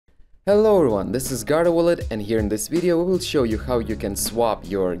Hello everyone, this is Guarda Wallet, and here in this video we will show you how you can swap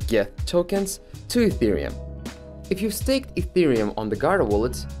your GETH tokens to Ethereum. If you've staked Ethereum on the Guarda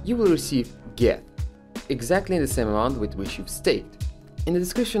Wallet, you will receive GETH, exactly in the same amount with which you've staked. In the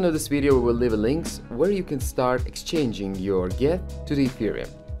description of this video we will leave links where you can start exchanging your GETH to the Ethereum.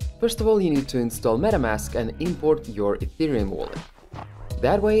 First of all, you need to install MetaMask and import your Ethereum wallet.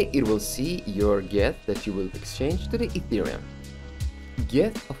 That way it will see your GETH that you will exchange to the Ethereum.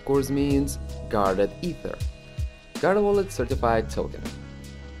 GETH of course means Guarded Ether, Guarda Wallet certified token.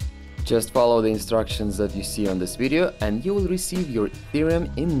 Just follow the instructions that you see on this video and you will receive your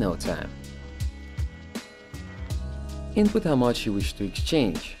Ethereum in no time. Input how much you wish to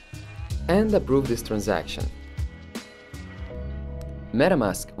exchange and approve this transaction.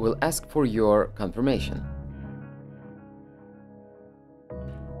 MetaMask will ask for your confirmation.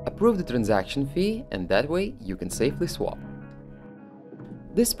 Approve the transaction fee and that way you can safely swap.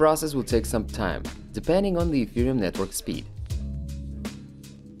 This process will take some time, depending on the Ethereum network speed.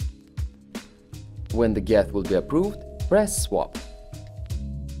 When the GETH will be approved, press Swap.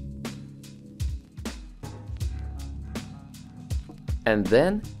 And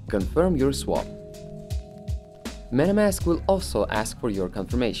then confirm your swap. MetaMask will also ask for your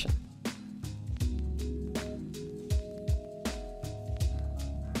confirmation.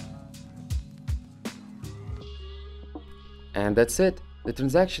 And that's it. The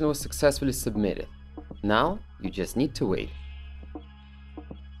transaction was successfully submitted. Now you just need to wait.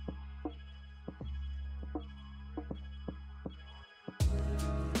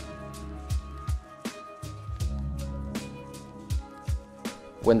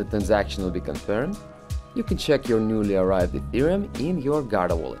 When the transaction will be confirmed, you can check your newly arrived Ethereum in your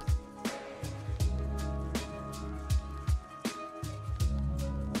Guarda Wallet.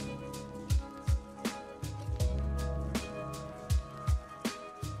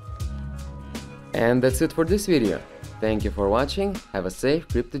 And that's it for this video. Thank you for watching, have a safe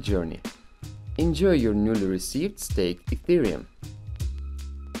crypto journey. Enjoy your newly received staked Ethereum.